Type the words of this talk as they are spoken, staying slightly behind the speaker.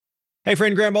Hey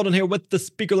friend, Graham Baldwin here with the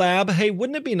Speaker Lab. Hey,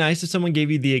 wouldn't it be nice if someone gave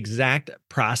you the exact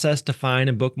process to find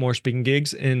and book more speaking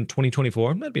gigs in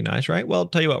 2024? That'd be nice, right? Well, I'll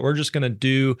tell you what, we're just going to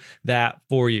do that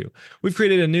for you. We've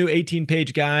created a new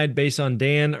 18-page guide based on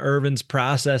Dan Irvin's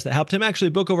process that helped him actually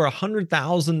book over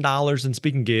 $100,000 in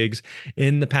speaking gigs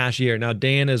in the past year. Now,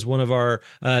 Dan is one of our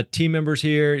team members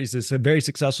here. He's a very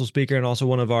successful speaker and also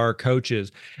one of our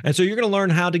coaches. And so you're going to learn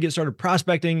how to get started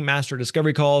prospecting, master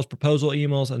discovery calls, proposal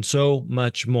emails, and so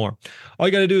much more. All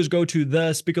you got to do is go to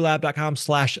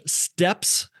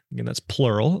thespeakerlab.com/steps. Again, that's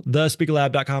plural,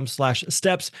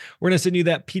 thespeakerlab.com/steps. We're going to send you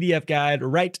that PDF guide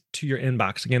right to your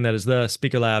inbox. Again, that is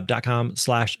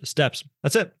thespeakerlab.com/steps.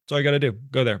 That's it. That's all you got to do.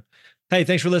 Go there. Hey,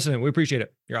 thanks for listening. We appreciate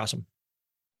it. You're awesome.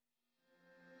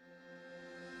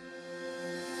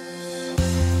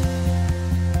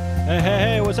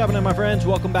 Hey, what's happening, my friends?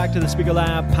 Welcome back to the Speaker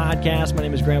Lab podcast. My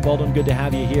name is Graham Baldwin. Good to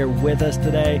have you here with us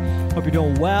today. Hope you're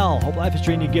doing well. Hope life is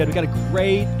treating you good. We got a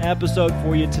great episode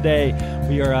for you today.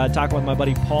 We are talking with my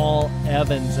buddy Paul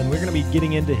Evans, and we're going to be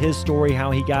getting into his story,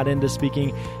 how he got into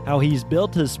speaking, how he's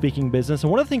built his speaking business.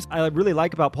 And one of the things I really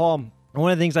like about Paul, and one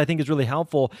of the things I think is really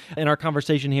helpful in our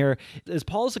conversation here is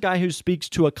Paul is a guy who speaks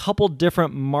to a couple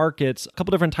different markets, a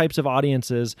couple different types of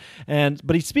audiences,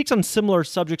 but he speaks on similar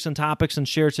subjects and topics and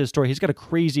shares his story. He's got a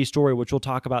crazy story, which we'll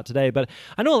talk about today. But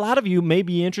I know a lot of you may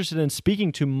be interested in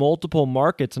speaking to multiple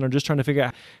markets and are just trying to figure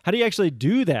out how do you actually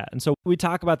do that? And so we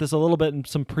talk about this a little bit in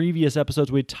some previous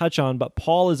episodes we touch on, but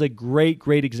Paul is a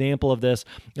great example of this,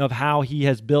 of how he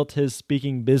has built his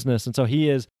speaking business. And so he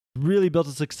is really built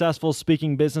a successful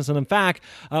speaking business. And in fact,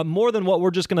 more than what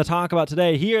we're just going to talk about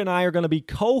today, he and I are going to be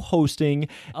co-hosting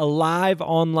a live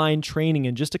online training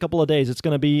in just a couple of days. It's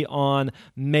going to be on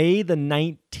May the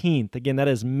 19th. Again, that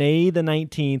is May the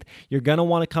 19th. You're going to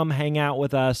want to come hang out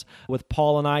with us, with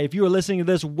Paul and I. If you are listening to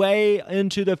this way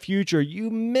into the future, you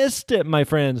missed it, my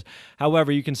friends.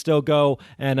 However, you can still go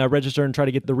and register and try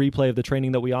to get the replay of the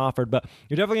training that we offered. But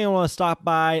you're definitely going to want to stop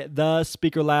by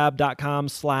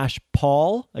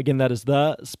thespeakerlab.com/Paul. Again, that is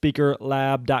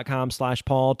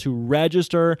thespeakerlab.com/Paul to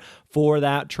register for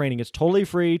that training. It's totally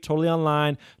free, totally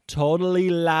online, totally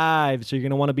live. So you're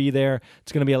going to want to be there.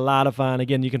 It's going to be a lot of fun.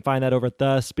 Again, you can find that over at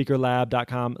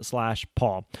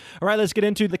thespeakerlab.com/Paul. All right, let's get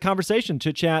into the conversation,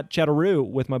 chatteroo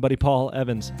with my buddy Paul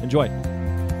Evans. Enjoy.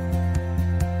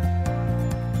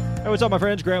 Hey, what's up, my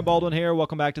friends? Graham Baldwin here.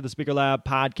 Welcome back to the Speaker Lab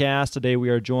podcast. Today we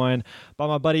are joined by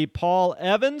my buddy Paul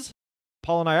Evans.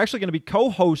 Paul and I are actually going to be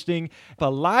co-hosting a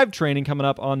live training coming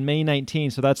up on May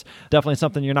 19th. So that's definitely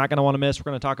something you're not going to want to miss. We're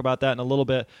going to talk about that in a little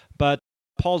bit. But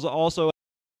Paul's also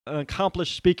an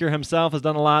accomplished speaker himself, has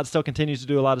done a lot, still continues to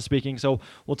do a lot of speaking. So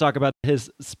we'll talk about his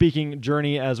speaking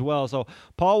journey as well. So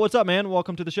Paul, what's up, man?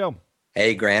 Welcome to the show.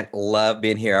 Hey, Grant. Love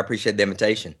being here. I appreciate the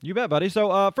invitation. You bet, buddy.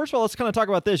 So first of all, let's kind of talk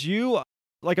about this. You,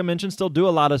 like I mentioned, still do a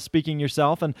lot of speaking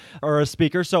yourself and are a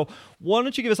speaker. So why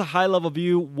don't you give us a high-level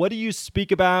view? What do you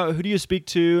speak about? Who do you speak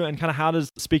to? And kind of how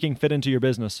does speaking fit into your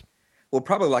business? Well,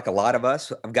 probably like a lot of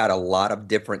us, I've got a lot of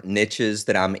different niches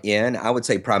that I'm in. I would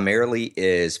say primarily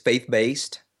is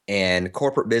faith-based and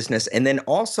corporate business, and then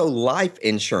also life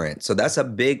insurance. So that's a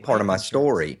big part of my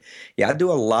story. Yeah, I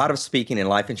do a lot of speaking in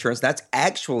life insurance. That's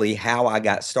actually how I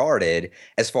got started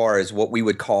as far as what we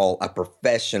would call a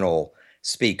professional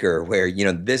speaker, where,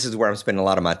 this is where I'm spending a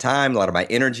lot of my time, a lot of my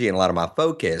energy, and a lot of my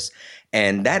focus.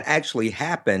 And that actually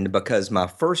happened because my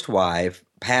first wife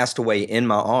passed away in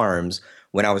my arms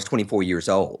when I was 24 years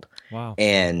old. Wow.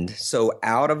 And so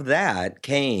out of that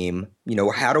came,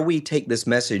 how do we take this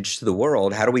message to the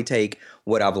world? How do we take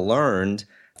what I've learned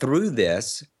through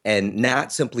this and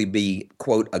not simply be,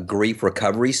 quote, a grief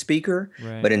recovery speaker,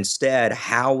 Right. but instead,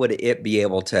 how would it be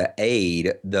able to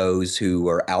aid those who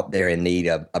are out there in need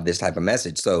of this type of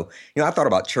message? So, I thought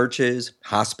about churches,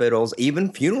 hospitals,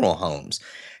 even funeral homes.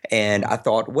 And I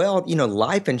thought, well,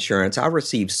 life insurance, I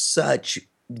received such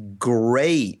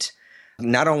great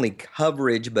not only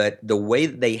coverage, but the way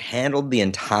that they handled the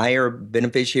entire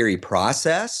beneficiary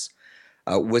process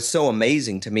was so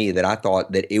amazing to me that I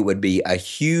thought that it would be a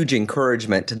huge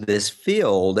encouragement to this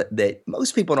field that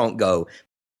most people don't go,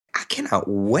 I cannot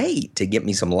wait to get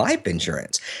me some life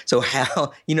insurance. So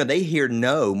how, they hear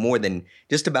no more than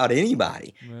just about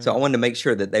anybody. Right. So I wanted to make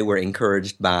sure that they were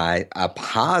encouraged by a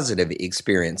positive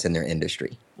experience in their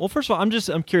industry. Well, first of all,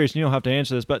 I'm curious, and you don't have to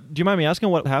answer this, but do you mind me asking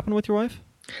what happened with your wife?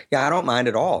 Yeah, I don't mind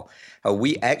at all.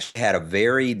 We actually had a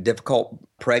very difficult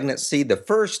pregnancy. The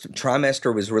first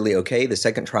trimester was really okay. The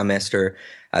second trimester,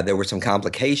 there were some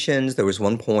complications. There was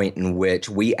one point in which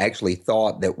we actually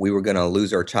thought that we were going to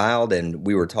lose our child, and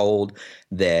we were told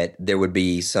that there would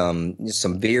be some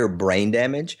severe brain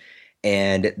damage.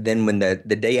 And then when the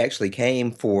day actually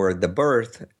came for the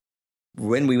birth,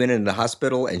 when we went into the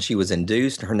hospital and she was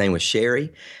induced, her name was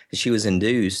Sherry. She was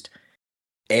induced.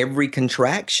 Every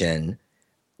contraction,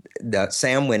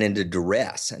 Sam went into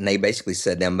duress, and they basically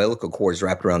said the umbilical cord is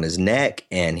wrapped around his neck,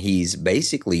 and he's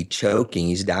basically choking.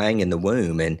 He's dying in the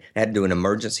womb, and had to do an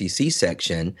emergency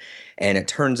C-section. And it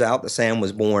turns out that Sam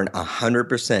was born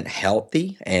 100%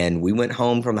 healthy, and we went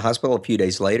home from the hospital a few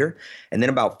days later. And then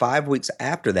about 5 weeks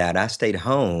after that, I stayed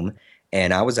home.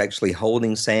 And I was actually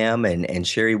holding Sam, and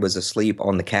Sherry was asleep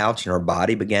on the couch, and her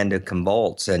body began to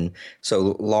convulse. And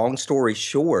so, long story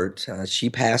short, she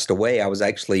passed away. I was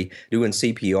actually doing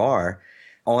CPR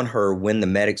on her when the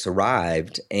medics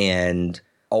arrived. And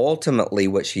ultimately,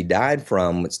 what she died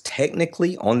from was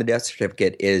technically on the death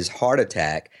certificate is heart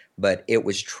attack, but it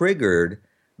was triggered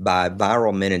by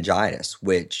viral meningitis,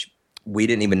 which we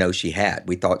didn't even know she had.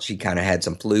 We thought she kind of had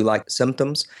some flu-like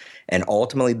symptoms. And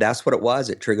ultimately, that's what it was.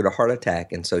 It triggered a heart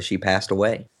attack, and so she passed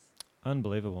away.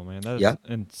 Unbelievable, man. That is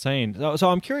insane. So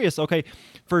I'm curious, okay,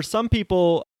 for some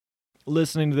people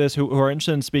listening to this who are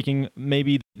interested in speaking,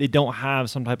 maybe they don't have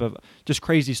some type of just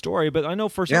crazy story, but I know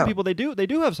for some people they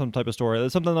do have some type of story.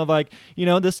 There's something of like,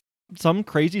 some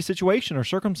crazy situation or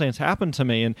circumstance happened to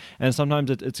me, and sometimes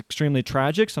it's extremely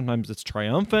tragic, sometimes it's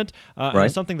triumphant, and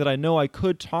it's something that I know I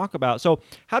could talk about. So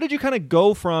how did you kind of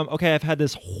go from, okay, I've had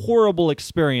this horrible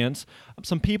experience,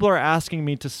 some people are asking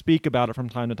me to speak about it from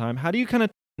time to time. How do you kind of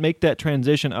make that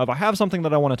transition of, I have something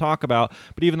that I want to talk about,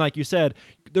 but even like you said,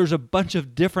 there's a bunch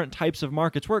of different types of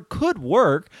markets where it could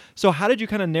work. So how did you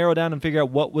kind of narrow down and figure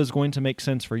out what was going to make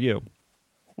sense for you?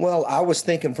 Well, I was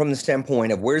thinking from the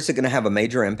standpoint of, where's it going to have a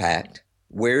major impact?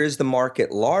 Where is the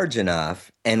market large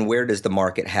enough? And where does the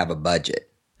market have a budget?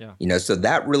 Yeah. So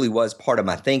that really was part of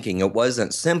my thinking. It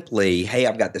wasn't simply, hey,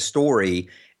 I've got the story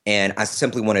and I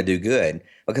simply want to do good,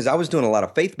 because I was doing a lot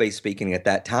of faith-based speaking at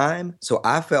that time. So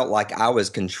I felt like I was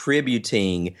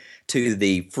contributing to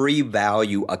the free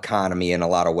value economy in a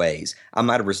lot of ways. I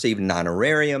might have received an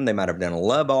honorarium. They might have done a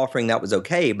love offering. That was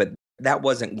okay, but that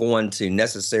wasn't going to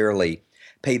necessarily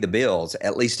pay the bills,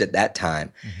 at least at that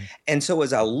time. Mm-hmm. And so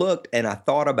as I looked and I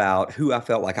thought about who I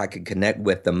felt like I could connect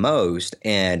with the most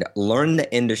and learn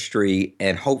the industry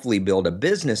and hopefully build a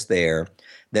business there,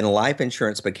 then life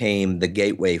insurance became the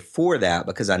gateway for that,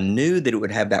 because I knew that it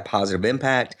would have that positive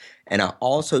impact. And I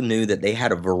also knew that they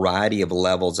had a variety of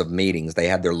levels of meetings. They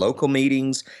had their local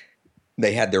meetings,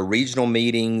 they had their regional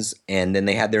meetings, and then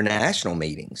they had their national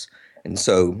meetings. And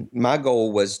so my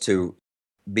goal was to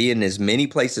be in as many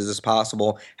places as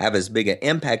possible, have as big an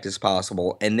impact as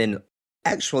possible, and then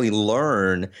actually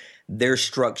learn their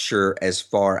structure as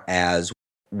far as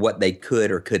what they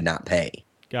could or could not pay.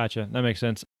 Gotcha. That makes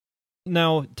sense.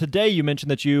 Now, today you mentioned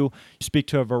that you speak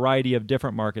to a variety of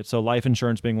different markets, so life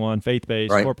insurance being one,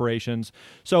 faith-based, corporations.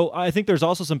 So I think there's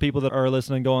also some people that are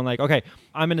listening going like, okay,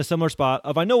 I'm in a similar spot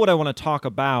of, I know what I want to talk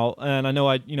about, and I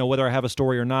know whether I have a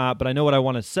story or not, but I know what I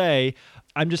want to say.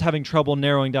 I'm just having trouble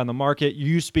narrowing down the market.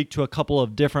 You speak to a couple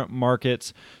of different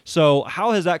markets. So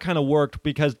how has that kind of worked?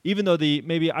 Because even though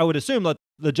maybe I would assume that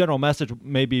the general message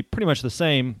may be pretty much the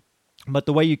same, but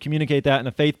the way you communicate that in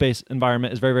a faith-based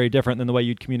environment is very, very different than the way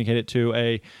you'd communicate it to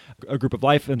a group of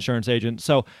life insurance agents.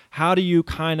 So how do you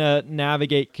kind of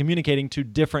navigate communicating to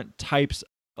different types,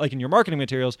 like in your marketing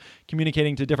materials,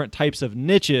 communicating to different types of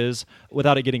niches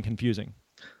without it getting confusing?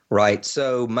 Right.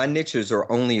 So my niches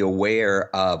are only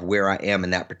aware of where I am in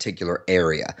that particular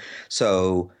area.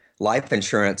 So life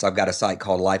insurance, I've got a site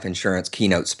called Life Insurance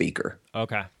Keynote Speaker.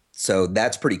 Okay. So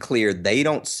that's pretty clear. They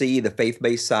don't see the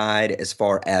faith-based side as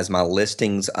far as my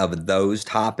listings of those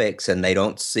topics, and they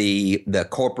don't see the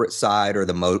corporate side or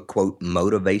the quote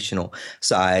motivational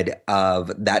side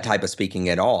of that type of speaking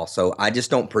at all. So I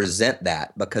just don't present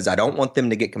that because I don't want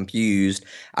them to get confused.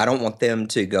 I don't want them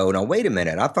to go, no, wait a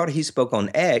minute. I thought he spoke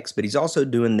on X, but he's also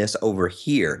doing this over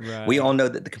here. Right. We all know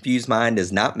that the confused mind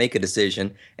does not make a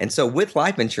decision. And so with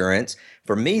life insurance,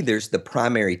 for me, there's the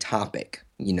primary topic.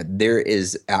 There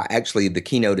is actually the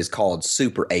keynote is called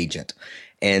Super Agent.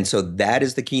 And so that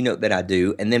is the keynote that I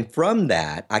do. And then from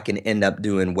that, I can end up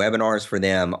doing webinars for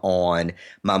them on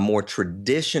my more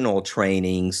traditional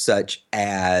training, such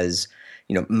as,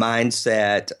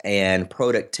 mindset and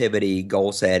productivity,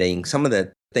 goal setting, some of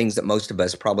the things that most of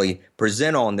us probably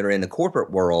present on that are in the corporate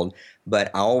world.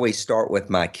 But I always start with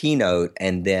my keynote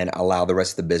and then allow the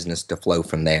rest of the business to flow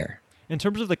from there. In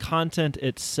terms of the content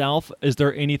itself, is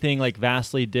there anything like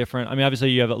vastly different? I mean, obviously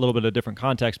you have a little bit of different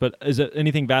context, but is it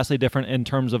anything vastly different in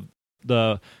terms of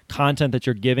the content that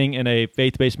you're giving in a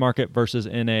faith-based market versus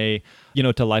in a,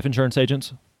 to life insurance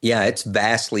agents? Yeah, it's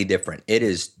vastly different. It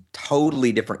is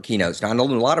totally different keynotes. Now, I know a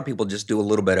lot of people just do a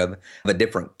little bit of a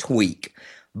different tweak,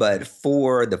 but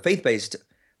for the faith-based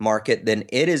market, then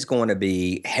it is going to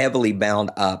be heavily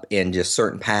bound up in just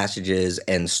certain passages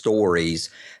and stories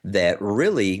that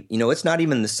really, it's not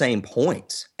even the same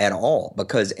points at all.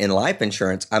 Because in life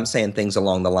insurance, I'm saying things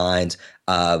along the lines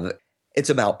of it's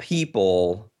about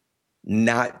people,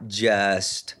 not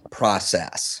just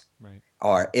process. Right.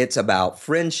 Or it's about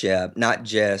friendship, not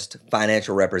just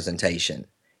financial representation.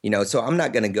 So I'm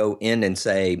not going to go in and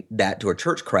say that to a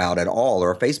church crowd at all or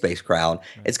a faith-based crowd.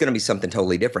 Right. It's going to be something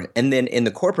totally different. And then in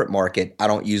the corporate market, I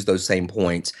don't use those same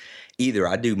points either.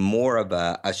 I do more of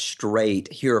a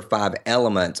straight, here are 5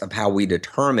 elements of how we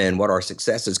determine what our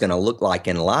success is going to look like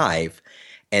in life.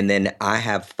 And then I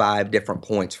have 5 different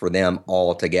points for them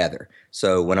all together.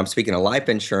 So when I'm speaking of life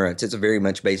insurance, it's very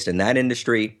much based in that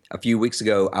industry. A few weeks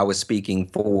ago, I was speaking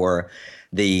for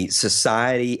the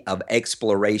Society of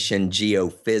Exploration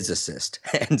Geophysicists.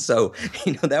 And so,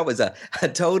 that was a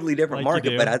totally different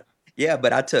market, but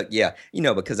I took,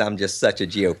 because I'm just such a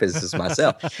geophysicist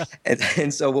myself.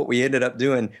 And so what we ended up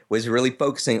doing was really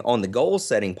focusing on the goal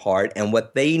setting part and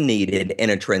what they needed in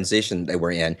a transition they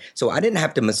were in. So I didn't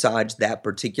have to massage that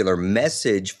particular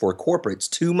message for corporates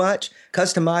too much,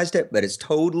 customized it, but it's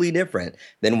totally different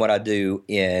than what I do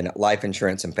in life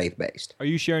insurance and faith-based. Are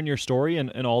you sharing your story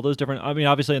in all those different,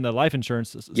 obviously in the life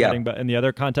insurance setting, but in the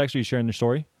other context, are you sharing your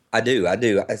story? I do.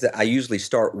 I usually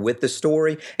start with the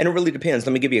story, and it really depends.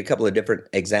 Let me give you a couple of different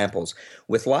examples.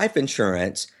 With life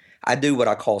insurance, I do what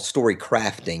I call story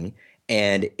crafting,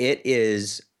 and it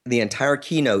is the entire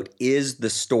keynote is the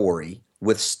story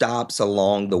with stops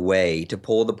along the way to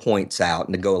pull the points out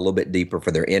and to go a little bit deeper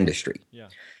for their industry. Yeah.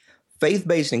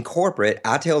 Faith-based and corporate,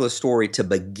 I tell the story to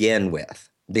begin with,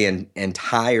 the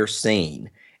entire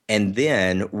scene. And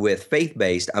then with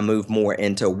faith-based, I move more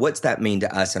into what's that mean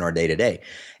to us in our day-to-day.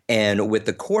 And with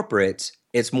the corporates,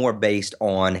 it's more based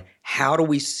on how do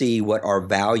we see what our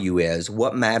value is,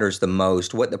 what matters the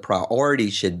most, what the priority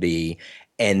should be,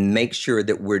 and make sure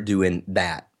that we're doing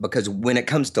that. Because when it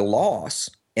comes to loss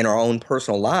in our own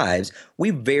personal lives,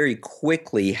 we very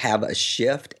quickly have a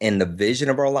shift in the vision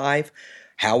of our life,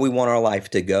 how we want our life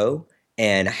to go,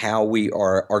 and how we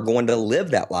are going to live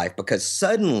that life, because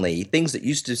suddenly things that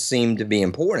used to seem to be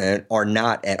important are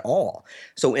not at all.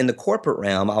 So in the corporate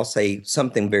realm, I'll say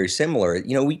something very similar.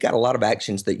 We've got a lot of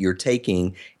actions that you're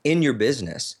taking in your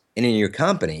business and in your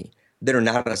company that are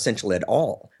not essential at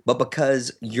all. But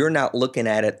because you're not looking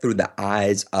at it through the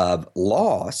eyes of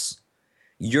loss,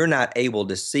 you're not able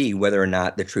to see whether or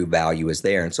not the true value is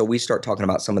there. And so we start talking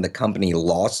about some of the company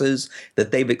losses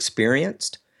that they've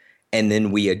experienced, and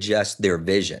then we adjust their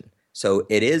vision. So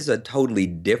it is a totally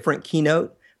different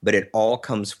keynote, but it all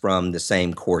comes from the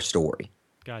same core story.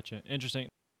 Gotcha. Interesting.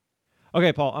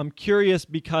 Okay, Paul, I'm curious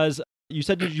because you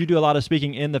said you do a lot of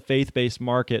speaking in the faith-based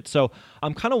market. So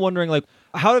I'm kind of wondering,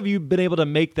 how have you been able to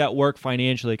make that work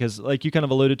financially? Because you kind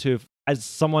of alluded to, as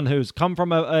someone who's come from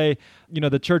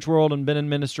the church world and been in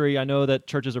ministry, I know that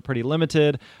churches are pretty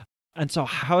limited. And so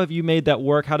how have you made that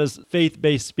work? How does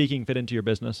faith-based speaking fit into your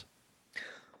business?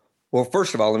 Well,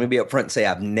 first of all, let me be upfront and say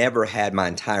I've never had my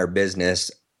entire business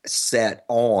set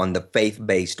on the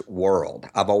faith-based world.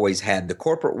 I've always had the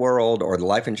corporate world or the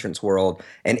life insurance world,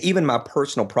 and even my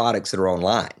personal products that are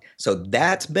online. So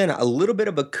that's been a little bit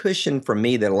of a cushion for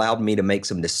me that allowed me to make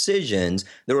some decisions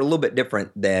that were a little bit different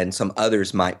than some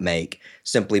others might make,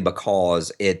 simply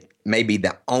because it may be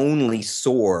the only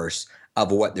source of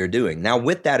what they're doing. Now,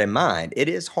 with that in mind, it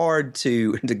is hard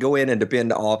to go in and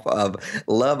depend off of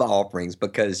love offerings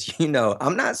because,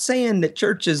 I'm not saying that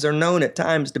churches are known at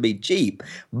times to be cheap,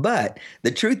 but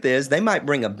the truth is they might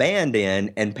bring a band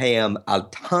in and pay them a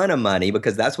ton of money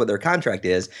because that's what their contract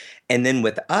is. And then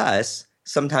with us,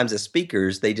 sometimes as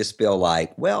speakers, they just feel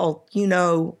like, well,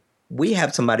 we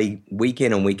have somebody week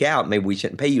in and week out, maybe we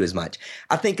shouldn't pay you as much.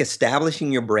 I think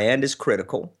establishing your brand is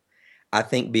critical. I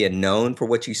think being known for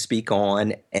what you speak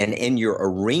on and in your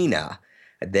arena,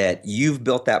 that you've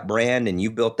built that brand and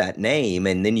you've built that name,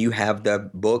 and then you have the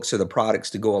books or the products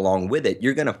to go along with it,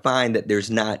 you're going to find that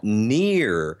there's not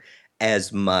near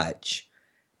as much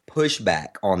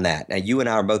pushback on that. Now, you and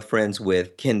I are both friends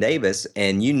with Ken Davis,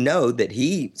 and you know that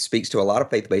he speaks to a lot of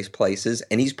faith-based places,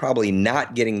 and he's probably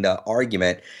not getting the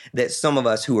argument that some of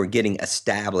us who are getting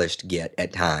established get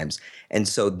at times. And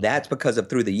so that's because of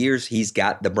through the years, he's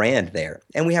got the brand there.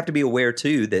 And we have to be aware,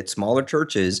 too, that smaller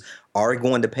churches are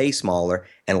going to pay smaller,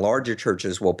 and larger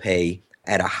churches will pay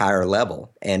at a higher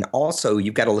level. And also,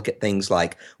 you've got to look at things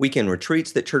like weekend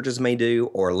retreats that churches may do,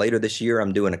 or later this year,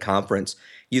 I'm doing a conference,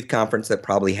 youth conference that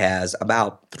probably has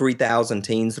about 3,000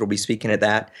 teens that will be speaking at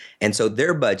that. And so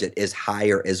their budget is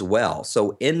higher as well.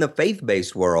 So in the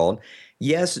faith-based world,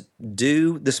 Yes,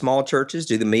 do the small churches,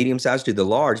 do the medium size, do the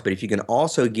large, but if you can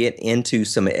also get into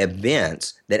some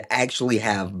events that actually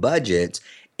have budgets,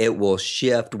 it will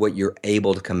shift what you're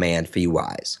able to command fee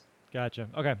wise. Gotcha.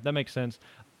 Okay, that makes sense.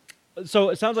 So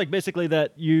it sounds like basically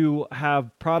that you have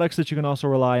products that you can also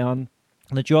rely on,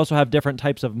 that you also have different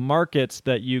types of markets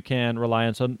that you can rely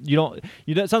on. So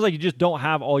it sounds like you just don't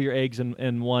have all your eggs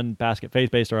in one basket,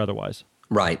 faith-based or otherwise.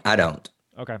 Right, I don't.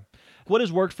 Okay. What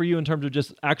has worked for you in terms of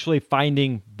just actually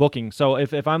finding bookings? So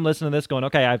if I'm listening to this going,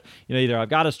 okay, either I've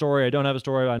got a story, I don't have a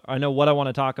story, I know what I want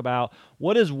to talk about.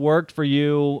 What has worked for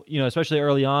you, especially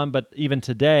early on, but even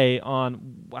today,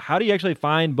 on how do you actually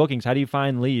find bookings? How do you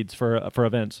find leads for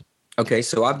events? Okay,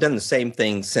 so I've done the same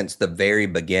thing since the very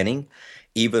beginning,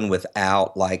 even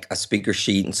without like a speaker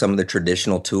sheet and some of the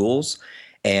traditional tools.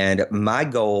 And my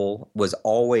goal was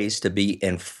always to be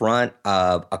in front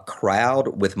of a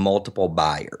crowd with multiple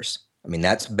buyers. I mean,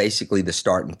 that's basically the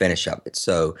start and finish of it.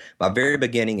 So, my very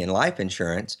beginning in life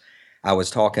insurance, I was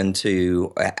talking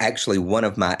to actually one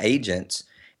of my agents,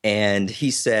 and he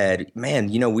said, "Man,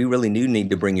 we really do need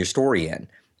to bring your story in."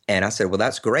 And I said, "Well,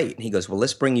 that's great." And he goes, "Well,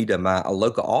 let's bring you to a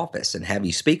local office and have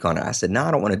you speak on it." I said, "No,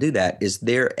 I don't want to do that. Is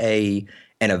there an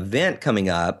event coming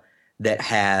up that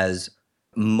has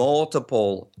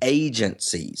multiple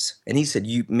agencies?" And he said,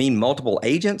 "You mean multiple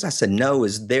agents?" I said, "No,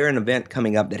 is there an event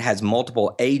coming up that has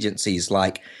multiple agencies,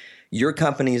 like your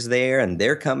company is there and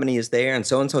their company is there and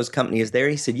so's company is there?"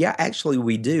 He said, "Yeah, actually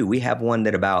we do. We have one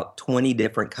that about 20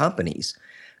 different companies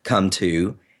come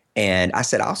to." And I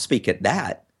said, "I'll speak at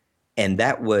that." And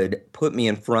that would put me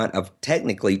in front of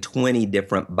technically 20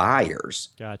 different buyers.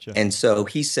 Gotcha. And so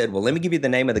he said, "Well, let me give you the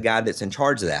name of the guy that's in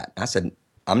charge of that." I said,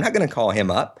 "I'm not going to call him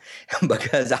up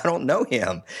because I don't know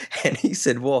him." And he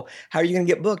said, "Well, how are you going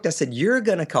to get booked?" I said, "You're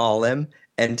going to call him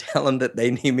and tell him that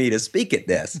they need me to speak at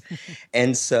this."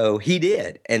 And so he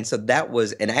did. And so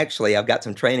and actually I've got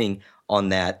some training on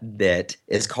that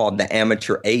is called the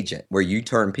amateur agent, where you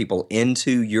turn people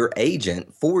into your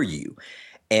agent for you.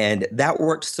 And that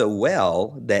worked so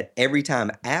well that every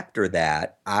time after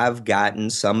that, I've gotten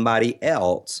somebody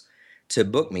else to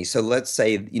book me. So let's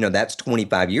say, that's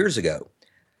 25 years ago.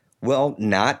 Well,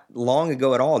 not long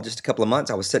ago at all, just a couple of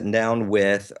months, I was sitting down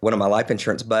with one of my life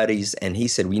insurance buddies, and he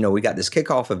said, "We got this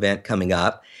kickoff event coming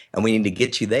up, and we need to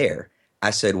get you there."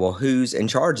 I said, "Well, who's in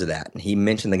charge of that?" And he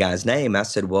mentioned the guy's name. I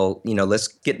said, "Well, let's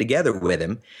get together with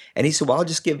him." And he said, "Well, I'll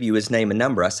just give you his name and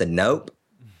number." I said, "Nope.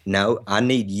 No, I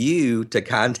need you to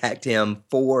contact him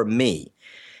for me.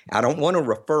 I don't want a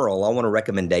referral. I want a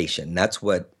recommendation." That's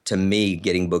what, to me,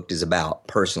 getting booked is about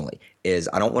personally, is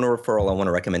I don't want a referral. I want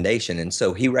a recommendation. And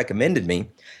so he recommended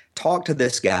me, talked to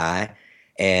this guy,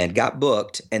 and got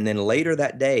booked. And then later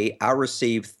that day, I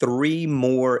received 3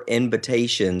 more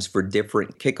invitations for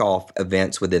different kickoff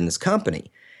events within this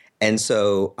company. And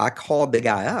so I called the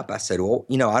guy up. I said, "Well,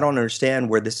 I don't understand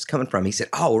where this is coming from." He said,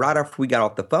 "Oh, right after we got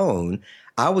off the phone,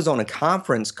 I was on a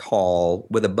conference call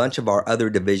with a bunch of our other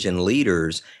division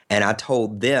leaders, and I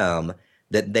told them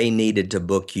that they needed to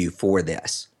book you for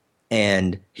this."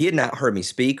 And he had not heard me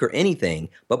speak or anything,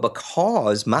 but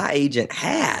because my agent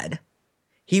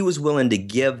he was willing to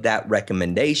give that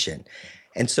recommendation.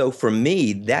 And so for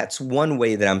me, that's one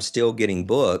way that I'm still getting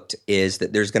booked, is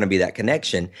that there's going to be that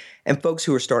connection. And folks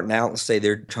who are starting out and say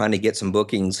they're trying to get some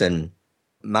bookings, and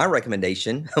my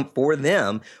recommendation for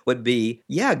them would be,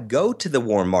 yeah, go to the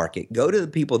warm market, go to the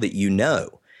people that you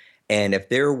know. And if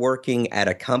they're working at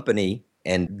a company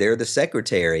and they're the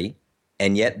secretary,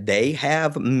 and yet they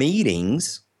have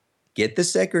meetings, get the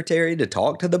secretary to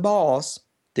talk to the boss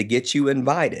to get you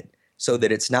invited, so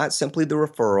that it's not simply the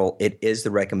referral, it is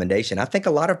the recommendation. I think a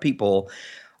lot of people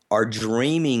are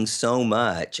dreaming so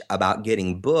much about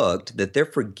getting booked that they're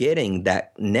forgetting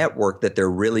that network that they're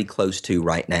really close to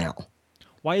right now.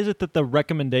 Why is it that the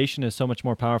recommendation is so much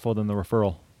more powerful than the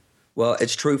referral? Well,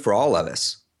 it's true for all of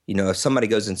us. If somebody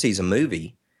goes and sees a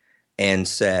movie and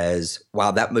says, "Wow,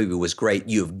 that movie was great,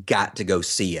 you've got to go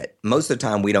see it," most of the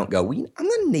time we don't go, "I'm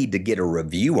going to need to get a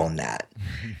review on that."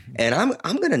 And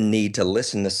I'm going to need to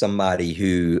listen to somebody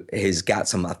who has got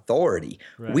some authority.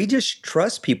 Right. We just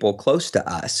trust people close to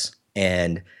us.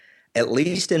 And at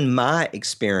least in my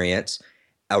experience,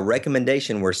 a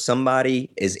recommendation where somebody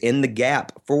is in the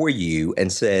gap for you and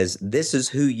says, "This is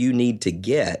who you need to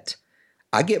get,"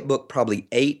 I get booked probably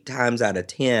 8 times out of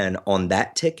 10 on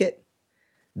that ticket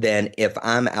than if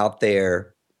I'm out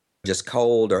there just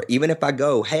cold, or even if I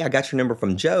go, "Hey, I got your number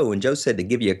from Joe, and Joe said to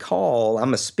give you a call.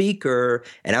 I'm a speaker,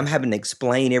 and I'm having to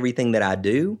explain everything that I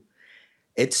do."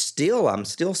 I'm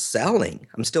still selling.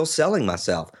 I'm still selling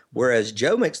myself. Whereas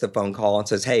Joe makes the phone call and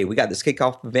says, hey, we got this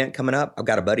kickoff event coming up. I've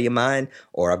got a buddy of mine,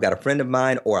 or I've got a friend of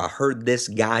mine, or I heard this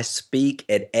guy speak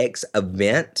at X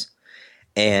event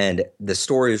and the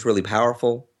story is really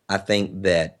powerful. I think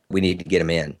that we need to get him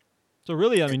in. So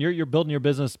really, I mean, you're building your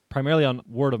business primarily on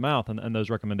word of mouth and those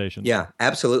recommendations. Yeah,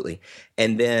 absolutely.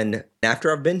 And then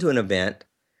after I've been to an event,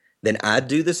 then I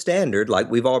do the standard,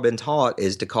 like we've all been taught,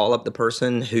 is to call up the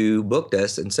person who booked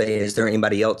us and say, is there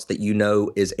anybody else that you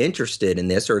know is interested in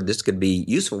this or this could be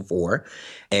useful for?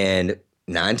 And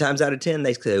 9 times out of 10,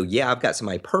 they say, yeah, I've got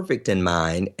somebody perfect in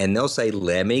mind. And they'll say,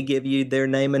 let me give you their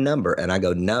name and number. And I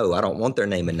go, no, I don't want their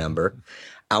name and number.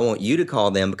 I want you to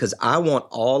call them because I want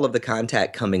all of the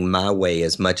contact coming my way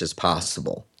as much as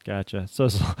possible. Gotcha. So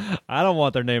I don't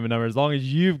want their name and number. As long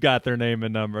as you've got their name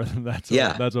and number, that's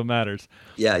what matters.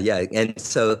 Yeah. And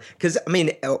so, because I mean,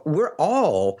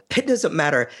 it doesn't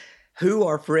matter who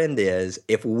our friend is.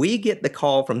 If we get the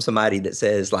call from somebody that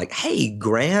says like, hey,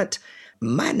 Grant,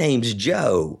 my name's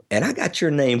Joe, and I got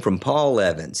your name from Paul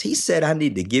Evans. He said I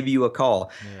need to give you a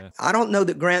call. Yes. I don't know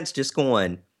that Grant's just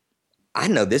going, I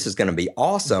know this is going to be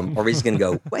awesome, or he's going to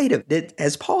go, wait,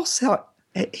 as Paul said,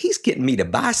 he's getting me to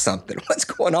buy something. What's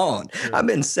going on? Sure. I've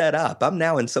been set up. I'm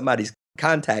now in somebody's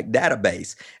contact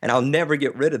database, and I'll never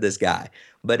get rid of this guy.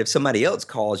 But if somebody else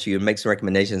calls you and makes a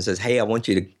recommendation and says, hey, I want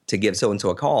you to give so-and-so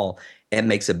a call, it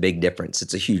makes a big difference.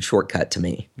 It's a huge shortcut to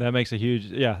me. That makes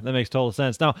that makes total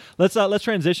sense. Now, let's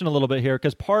transition a little bit here,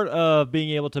 because part of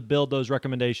being able to build those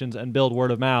recommendations and build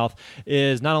word of mouth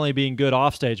is not only being good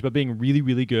off stage, but being really,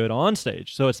 really good on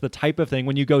stage. So it's the type of thing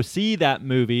when you go see that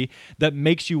movie that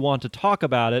makes you want to talk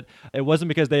about it. It wasn't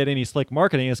because they had any slick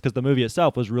marketing, it's because the movie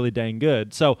itself was really dang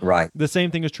good. So The same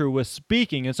thing is true with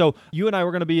speaking. And so you and I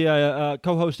were going to be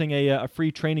co-hosting a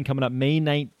free training coming up May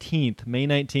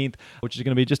 19th, which is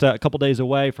going to be just a couple days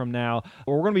away from now,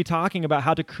 where we're going to be talking about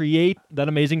how to create that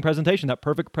amazing presentation, that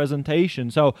perfect presentation.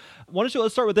 So let's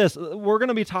start with this. We're going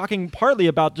to be talking partly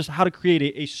about just how to create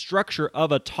a structure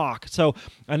of a talk. So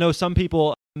I know some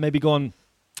people may be going,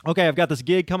 okay, I've got this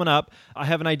gig coming up. I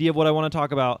have an idea of what I want to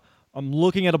talk about. I'm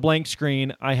looking at a blank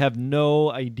screen. I have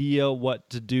no idea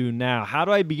what to do now. How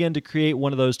do I begin to create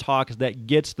one of those talks that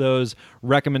gets those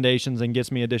recommendations and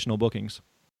gets me additional bookings?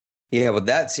 Yeah, well,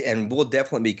 and we'll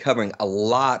definitely be covering a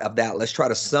lot of that. Let's try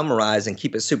to summarize and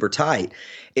keep it super tight,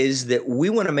 is that we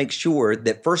want to make sure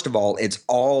that, first of all, it's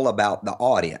all about the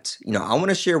audience. I want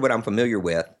to share what I'm familiar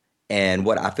with and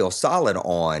what I feel solid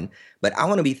on, but I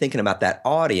want to be thinking about that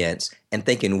audience and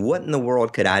thinking, what in the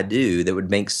world could I do that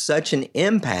would make such an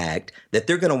impact that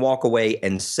they're going to walk away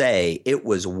and say, it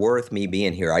was worth me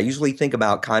being here? I usually think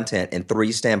about content in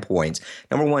 3 standpoints.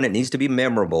 Number 1, it needs to be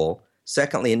memorable.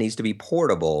 Secondly, it needs to be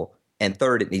portable. And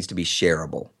third, it needs to be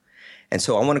shareable. And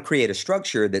so I want to create a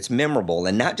structure that's memorable,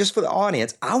 and not just for the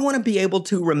audience. I want to be able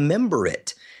to remember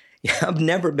it. I've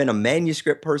never been a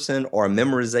manuscript person or a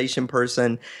memorization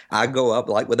person. I go up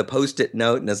like with a Post-it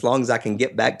note, and as long as I can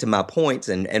get back to my points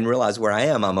and realize where I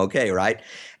am, I'm okay, right?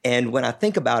 And when I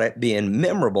think about it being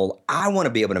memorable, I want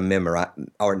to be able to memorize,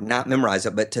 or not memorize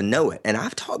it, but to know it. And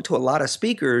I've talked to a lot of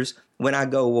speakers when I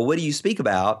go, well, what do you speak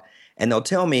about? And they'll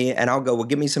tell me, and I'll go, well,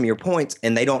 give me some of your points.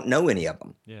 And they don't know any of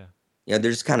them. Yeah.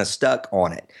 They're just kind of stuck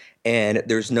on it. And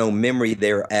there's no memory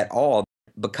there at all,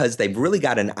 because they've really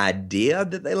got an idea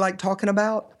that they like talking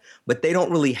about, but they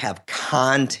don't really have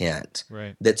content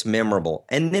that's memorable.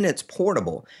 And then it's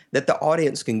portable, that the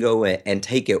audience can go and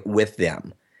take it with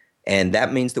them. And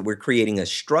that means that we're creating a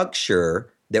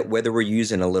structure that, whether we're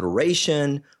using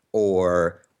alliteration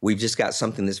or we've just got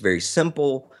something that's very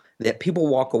simple, that people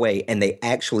walk away and they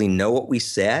actually know what we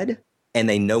said and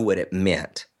they know what it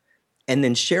meant. And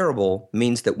then shareable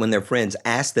means that when their friends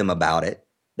ask them about it,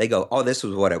 they go, oh, this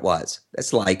was what it was.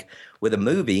 That's like with a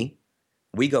movie,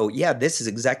 we go, yeah, this is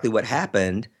exactly what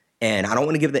happened. And I don't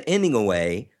want to give the ending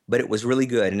away, but it was really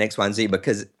good in X, Y, and Z,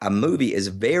 because a movie is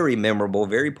very memorable,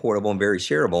 very portable, and very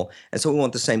shareable. And so we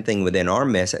want the same thing within our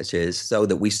messages, so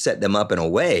that we set them up in a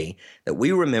way that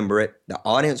we remember it, the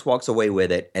audience walks away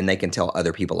with it, and they can tell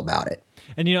other people about it.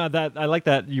 And that I like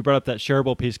that you brought up that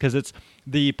shareable piece, because it's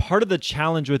the part of the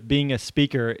challenge with being a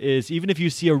speaker is, even if you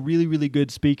see a really, really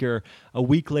good speaker, a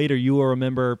week later you will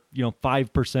remember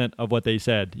 5% of what they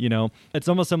said. It's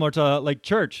almost similar to like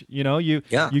church. You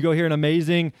go hear an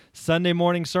amazing Sunday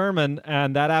morning sermon,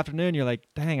 and that afternoon you're like,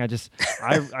 dang,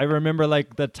 I remember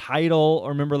like the title, or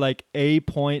remember like a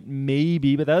point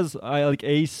maybe, but that's like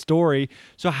a story.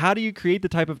 So how do you create the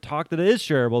type of talk that is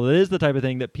shareable, that is the type of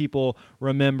thing that people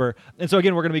remember? And so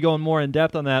again, we're going to be going more in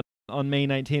depth on that on May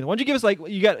 19th. Why don't you give us,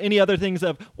 you got any other things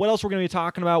of what else we're going to be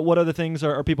talking about? What other things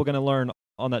are people going to learn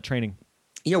on that training?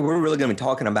 Yeah, we're really going to be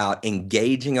talking about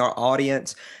engaging our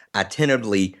audience. I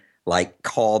tentatively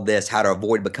call this how to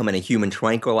avoid becoming a human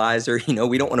tranquilizer.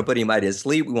 We don't want to put anybody to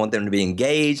sleep. We want them to be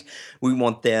engaged. We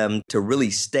want them to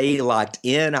really stay locked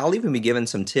in. I'll even be giving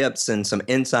some tips and some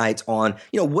insights on,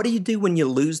 what do you do when you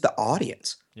lose the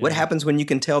audience? Yeah. What happens when you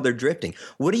can tell they're drifting?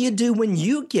 What do you do when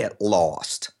you get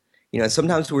lost?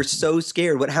 Sometimes we're so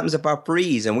scared. What happens if I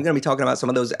freeze? And we're going to be talking about some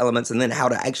of those elements and then how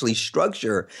to actually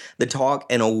structure the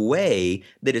talk in a way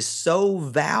that is so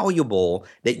valuable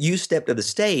that you step to the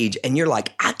stage and you're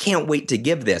like, I can't wait to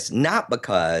give this. Not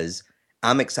because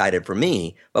I'm excited for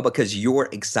me, but because you're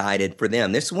excited for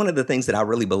them. This is one of the things that I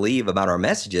really believe about our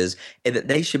messages, is that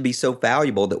they should be so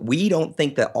valuable that we don't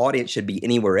think the audience should be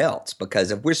anywhere else.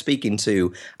 Because if we're speaking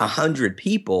to 100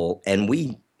 people and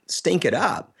we stink it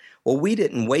up, well, we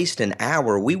didn't waste an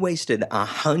hour. We wasted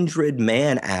 100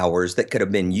 man hours that could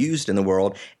have been used in the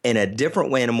world in a different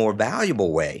way, in a more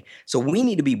valuable way. So we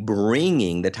need to be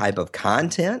bringing the type of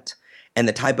content and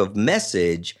the type of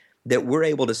message that we're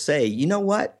able to say, you know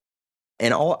what?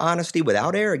 In all honesty,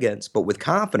 without arrogance, but with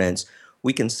confidence,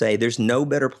 we can say there's no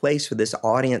better place for this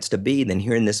audience to be than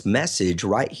hearing this message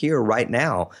right here, right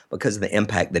now, because of the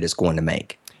impact that it's going to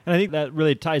make. And I think that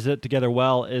really ties it together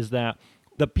well, is that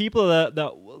the people that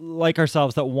like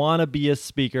ourselves that want to be a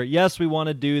speaker, yes, we want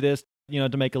to do this, to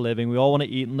make a living. We all want to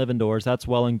eat and live indoors. That's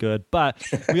well and good. But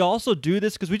we also do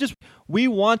this because we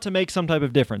want to make some type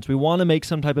of difference. We want to make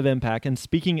some type of impact. And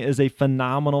speaking is a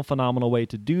phenomenal way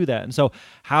to do that. And so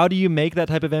how do you make that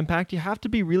type of impact? You have to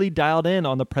be really dialed in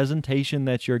on the presentation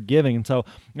that you're giving. And so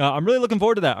I'm really looking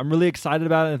forward to that. I'm really excited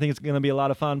about it. I think it's going to be a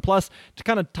lot of fun. Plus, to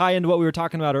kind of tie into what we were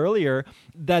talking about earlier,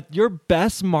 that your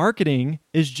best marketing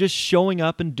is just showing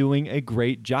up and doing a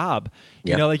great job.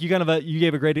 Yep. You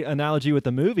gave a great analogy with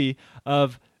the movie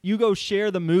of you go share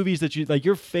the movies that you like,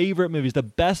 your favorite movies, the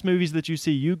best movies that you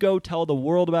see. You go tell the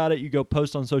world about it. You go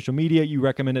post on social media. You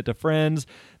recommend it to friends,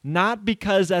 not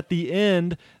because at the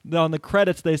end on the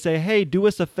credits they say, hey, do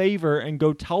us a favor and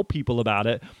go tell people about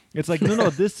it. It's like, no,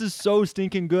 this is so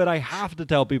stinking good. I have to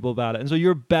tell people about it. And so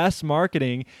your best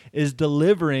marketing is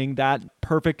delivering that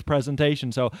perfect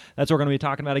presentation. So that's what we're going to be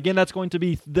talking about. Again, that's going to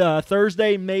be the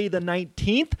Thursday, May the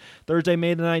 19th. Thursday,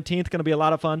 May the 19th. Going to be a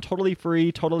lot of fun. Totally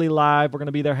free, totally live. We're going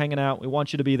to be there hanging out. We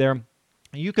want you to be there.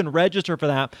 You can register for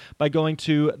that by going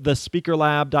to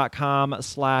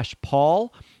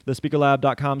thespeakerlab.com/Paul.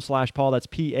 thespeakerlab.com/Paul. That's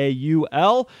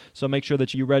Paul. So make sure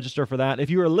that you register for that. If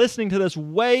you are listening to this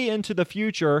way into the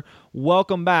future,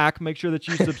 welcome back. Make sure that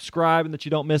you subscribe and that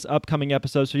you don't miss upcoming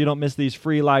episodes so you don't miss these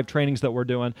free live trainings that we're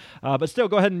doing. But still,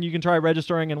 go ahead and you can try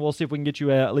registering, and we'll see if we can get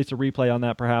you at least a replay on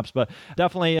that perhaps. But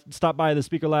definitely stop by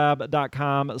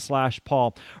thespeakerlab.com/Paul.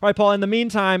 All right, Paul, in the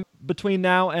meantime, between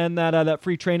now and that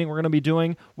free training we're going to be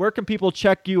doing, where can people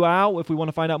check you out if we want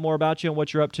to find out more about you and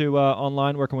what you're up to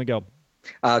online? Where can we go?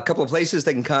 A couple of places.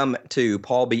 They can come to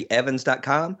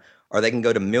paulbevans.com or they can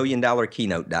go to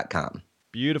milliondollarkeynote.com.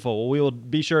 Beautiful. Well, we will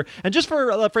be sure. And just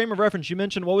for a frame of reference, you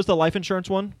mentioned, what was the life insurance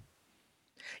one?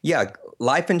 Yeah,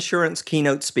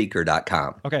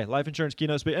 lifeinsurancekeynotespeaker.com. Okay, life insurance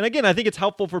keynote speaker. And again, I think it's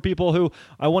helpful for people who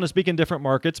I want to speak in different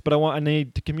markets, but I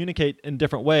need to communicate in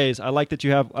different ways. I like that you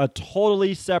have a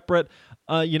totally separate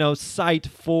site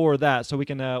for that. So we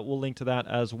can we'll link to that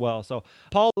as well. So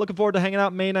Paul, looking forward to hanging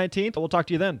out May 19th. We'll talk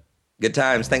to you then. Good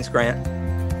times. Thanks, Grant.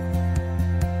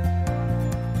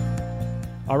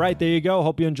 All right, there you go.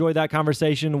 Hope you enjoyed that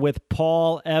conversation with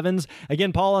Paul Evans.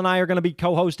 Again, Paul and I are going to be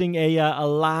co-hosting a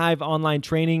live online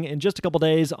training in just a couple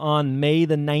days on May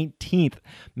the 19th.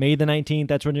 May the 19th,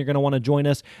 that's when you're going to want to join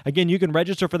us. Again, you can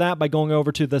register for that by going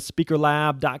over to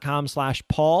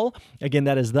thespeakerlab.com/Paul. Again,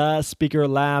 that is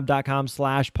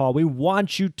thespeakerlab.com/Paul. We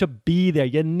want you to be there.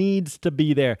 You needs to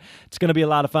be there. It's going to be a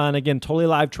lot of fun. Again, totally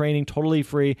live training, totally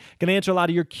free. Going to answer a lot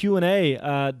of your Q&A.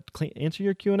 Answer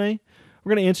your Q&A?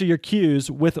 We're going to answer your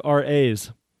Q's with our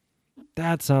A's.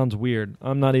 That sounds weird.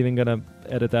 I'm not even going to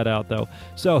edit that out, though.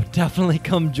 So definitely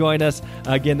come join us.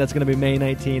 Again, that's going to be May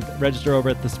 19th. Register over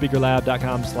at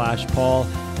thespeakerlab.com/Paul,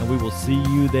 and we will see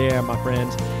you there, my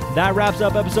friends. That wraps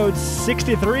up episode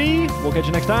 63. We'll catch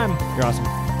you next time. You're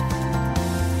awesome.